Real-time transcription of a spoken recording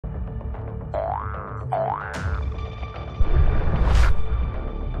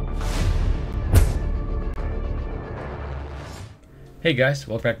Hey guys,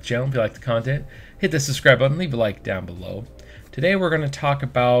 welcome back to the channel. If you like the content, hit the subscribe button, leave a like down below. Today we're going to talk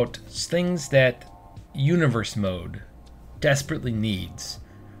about things that Universe Mode desperately needs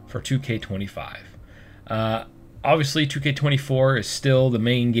for 2K25. Obviously 2K24 is still the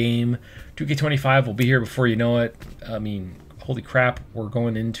main game. 2K25 will be here before you know it. I mean, holy crap, we're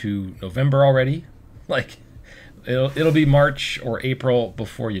going into November already. Like, it'll be March or April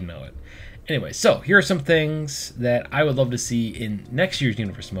before you know it. Anyway, so here are some things that I would love to see in next year's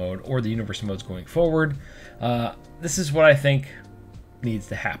Universe Mode or the Universe Modes going forward. This is what I think needs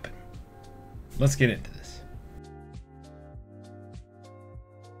to happen. Let's get into this.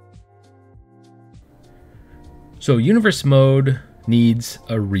 So Universe Mode needs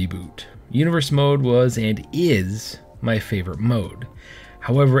a reboot. Universe Mode was and is my favorite mode.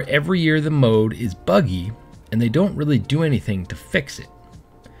 However, every year the mode is buggy and they don't really do anything to fix it.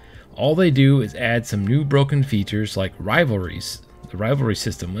 All they do is add some new broken features like rivalries, the rivalry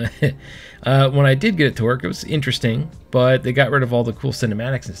system. When I did get it to work, it was interesting, but they got rid of all the cool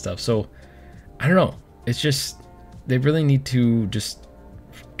cinematics and stuff. So I don't know. It's just, they really need to just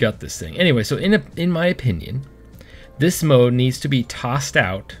gut this thing. Anyway, so in my opinion, this mode needs to be tossed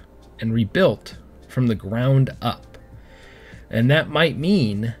out and rebuilt from the ground up. And that might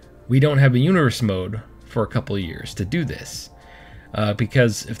mean we don't have a universe mode for a couple of years to do this.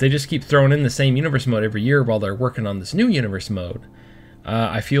 Because if they just keep throwing in the same universe mode every year while they're working on this new universe mode,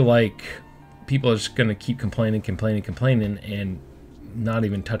 I feel like people are just going to keep complaining and not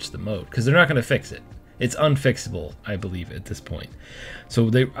even touch the mode because they're not going to fix it. It's unfixable, I believe, at this point.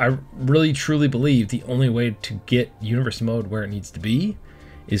 So I really truly believe the only way to get universe mode where it needs to be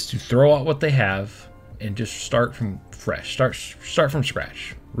is to throw out what they have and just start from fresh, start from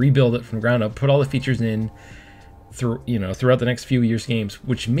scratch, rebuild it from the ground up, put all the features in throughout the next few years' games,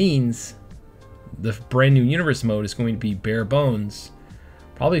 which means the brand new universe mode is going to be bare bones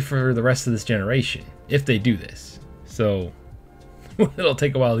probably for the rest of this generation if they do this. So it'll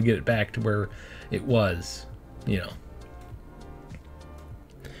take a while to get it back to where it was,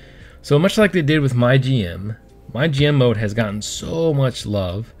 So much like they did with my GM mode has gotten so much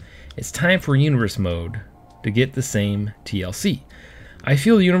love. It's time for universe mode to get the same TLC. I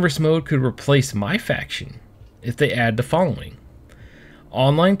feel universe mode could replace my faction if they add the following: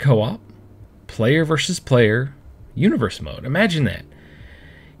 online co-op, player versus player, universe mode. Imagine that.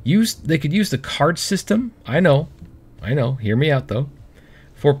 They could use the card system. I know, hear me out though.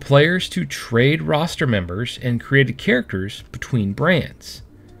 For players to trade roster members and create characters between brands.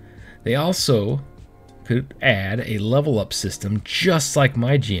 They also could add a level up system just like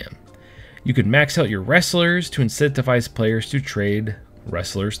my GM. You could max out your wrestlers to incentivize players to trade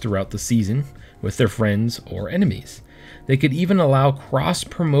wrestlers throughout the season with their friends or enemies. They could even allow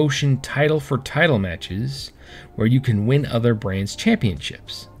cross-promotion title-for-title matches where you can win other brands'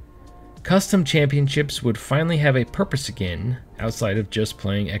 championships. Custom championships would finally have a purpose again outside of just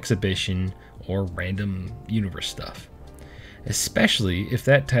playing exhibition or random universe stuff, especially if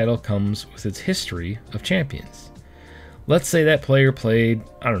that title comes with its history of champions. Let's say that player played,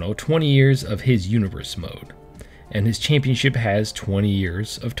 20 years of his universe mode, and his championship has 20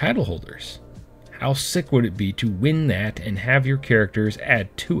 years of title holders. How sick would it be to win that and have your characters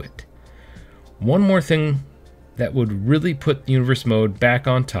add to it? One more thing that would really put universe mode back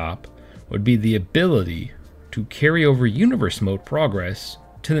on top would be the ability to carry over universe mode progress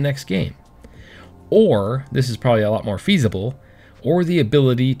to the next game. Or, this is probably a lot more feasible, or the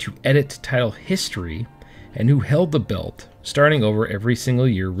ability to edit title history and who held the belt starting over every single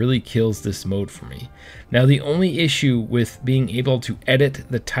year really kills this mode for me. Now, the only issue with being able to edit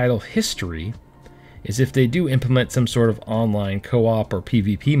the title history is if they do implement some sort of online co-op or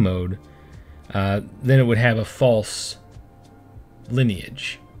PvP mode, then it would have a false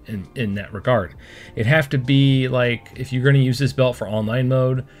lineage in that regard. It'd have to be like, if you're going to use this belt for online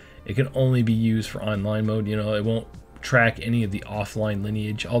mode, it can only be used for online mode. It won't track any of the offline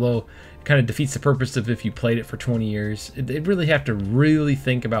lineage, although it kind of defeats the purpose of if you played it for 20 years. They'd really have to really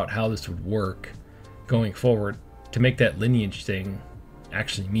think about how this would work going forward to make that lineage thing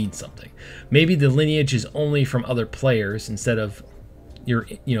actually mean something. Maybe the lineage is only from other players instead of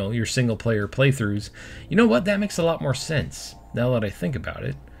your single player playthroughs. You know what? That makes a lot more sense now that I think about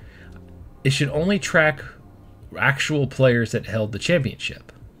it. It should only track actual players that held the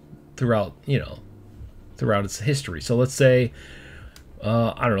championship throughout its history. So let's say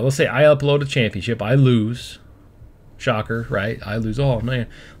let's say I upload a championship, I lose. Shocker, right? I lose. Oh man.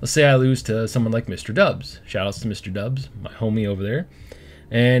 Let's say I lose to someone like Mr. Dubs. Shout outs to Mr. Dubs, my homie over there.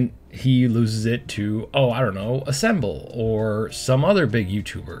 And he loses it to, Assemble or some other big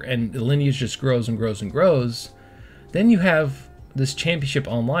YouTuber. And the lineage just grows and grows and grows. Then you have this championship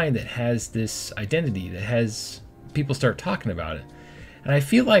online that has this identity, that has people start talking about it. And I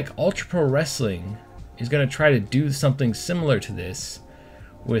feel like Ultra Pro Wrestling is going to try to do something similar to this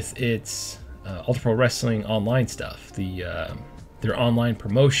with its Ultra Pro Wrestling online stuff, their online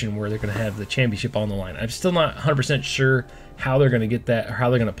promotion where they're going to have the championship on the line. I'm still not 100% sure how they're going to get that, or how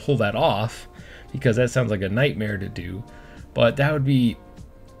they're going to pull that off, because that sounds like a nightmare to do. But that would be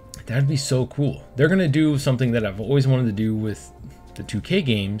so cool. They're going to do something that I've always wanted to do with the 2K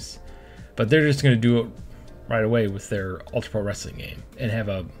games, but they're just going to do it right away with their Ultra Pro Wrestling game and have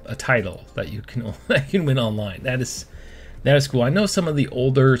a title that you can win online. That is cool. I know some of the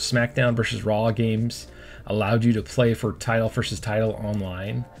older SmackDown versus Raw games allowed you to play for title versus title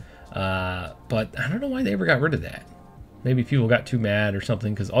online, but I don't know why they ever got rid of that. Maybe people got too mad or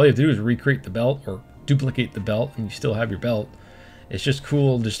something, because all you have to do is recreate the belt or duplicate the belt and you still have your belt. It's just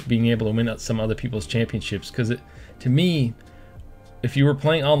cool just being able to win out some other people's championships, because to me, if you were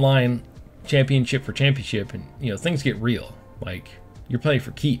playing online championship for championship, and you know, things get real, like you're playing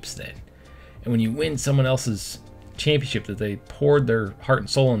for keeps then. And when you win someone else's championship that they poured their heart and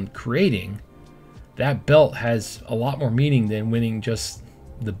soul in creating, that belt has a lot more meaning than winning just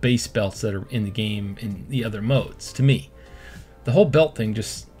the base belts that are in the game in the other modes. To me, the whole belt thing,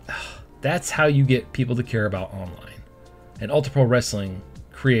 just that's how you get people to care about online. And Ultra Pro Wrestling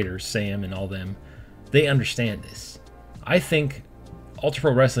creators, Sam and all them, they understand this. I think Ultra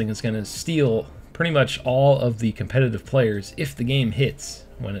Pro Wrestling is going to steal pretty much all of the competitive players if the game hits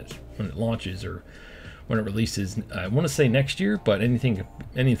when it launches or when it releases. I want to say next year, but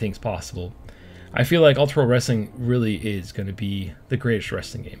anything's possible. I feel like Ultra Pro Wrestling really is going to be the greatest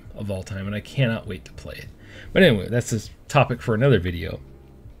wrestling game of all time, and I cannot wait to play it. But anyway, that's a topic for another video.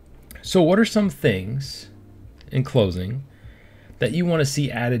 So what are some things, in closing, that you want to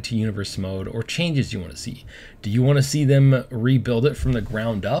see added to Universe Mode, or changes you want to see? Do you want to see them rebuild it from the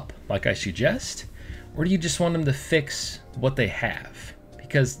ground up, like I suggest? Or do you just want them to fix what they have?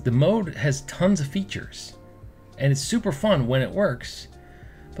 Because the mode has tons of features, and it's super fun when it works,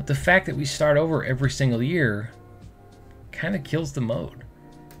 but the fact that we start over every single year kind of kills the mode,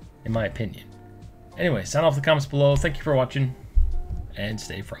 in my opinion. Anyway, sound off in the comments below. Thank you for watching, and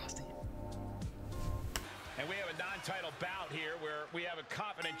stay frosty. And we have a non-title bout here where we have a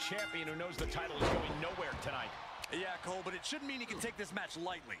confident champion who knows the title is going nowhere tonight. Yeah, Cole, but it shouldn't mean he can take this match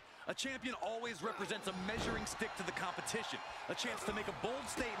lightly. A champion always represents a measuring stick to the competition, a chance to make a bold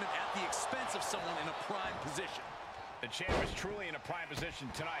statement at the expense of someone in a prime position. The champ is truly in a prime position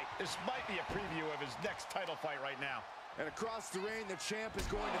tonight. This might be a preview of his next title fight right now. And across the ring, the champ is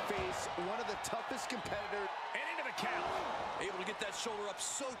going to face one of the toughest competitors. And into the count. Able to get that shoulder up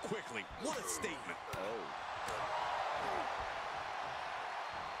so quickly. What a statement. Oh.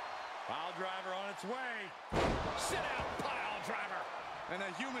 Pile driver on its way. Sit out, pile driver. And a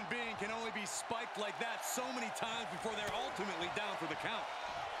human being can only be spiked like that so many times before they're ultimately down for the count.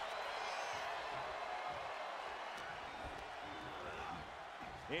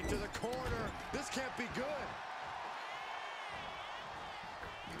 Into the corner. This can't be good.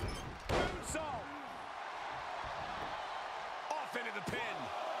 Moonsault. Off into the pin.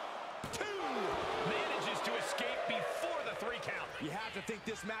 Two. Manages to escape before the 3 count. You have to think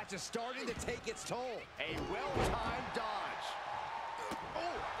this match is starting to take its toll. A well-timed dodge.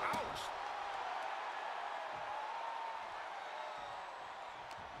 Oh, ouch.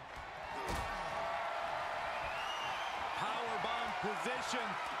 Powerbomb position.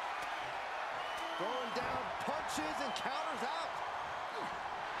 Throwing down punches and counters out.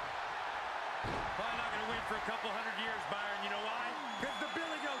 Probably not going to win for a couple hundred years, Byron. You know why? Because the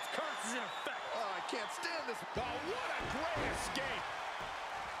Billy Goat's curse is in effect. Oh, I can't stand this. Oh, what a great escape.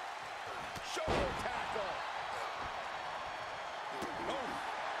 Shoulder tackle. Oh.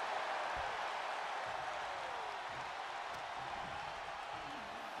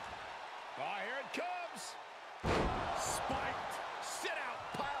 Oh, here it comes. Spiked. Sit out,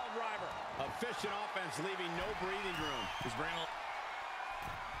 pile driver. Efficient offense, leaving no breathing room. He's bringing.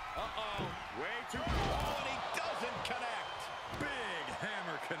 Uh-oh. Way too low, and he doesn't connect. Big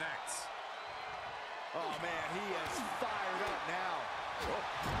hammer connects. Oh, man, he is fired up now. Oh,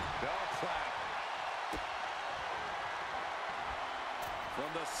 bell clap. From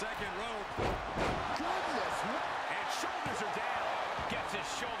the second rope. Goodness. And shoulders are down. Gets his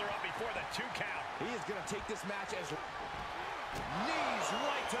shoulder up before the 2 count. He is going to take this match as Knees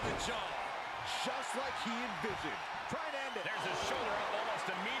right to the jaw. just like he envisioned. Trying to end it. There's his shoulder up almost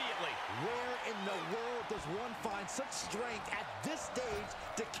immediately. Where in the world does one find such strength at this stage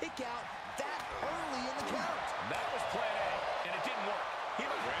to kick out that early in the count? That was plan A, and it didn't work.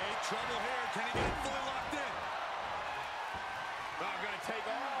 Great trouble here. Can he get it fully locked in? Oh, going to take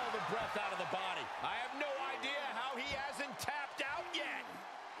all the breath out of the body. I have no idea how he hasn't tapped out yet.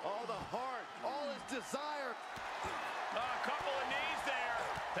 All the heart, all his desire. A couple of knees there.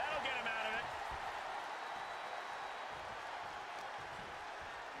 That'll get him out of it.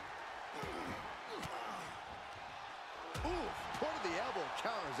 Ooh, point of the elbow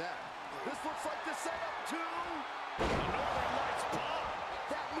counters that. This looks like the setup to The Northern Lights bomb.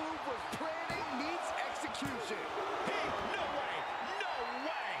 that move was planning meets execution. No way. No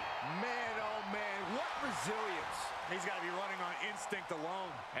way. Man, oh man, what resilience. He's got to be running on instinct alone.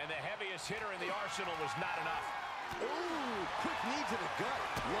 And the heaviest hitter in the arsenal was not enough. Ooh, quick knee to the gut.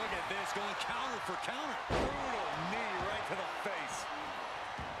 Look at this, going counter for counter. Brutal knee right to the face.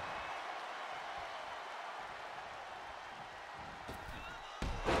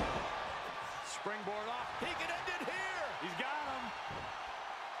 Springboard off. He can end it here. He's got him.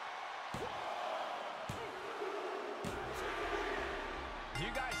 Do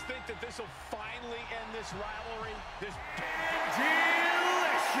you guys think that this will finally end this rivalry? This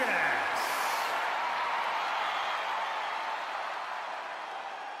Delicious!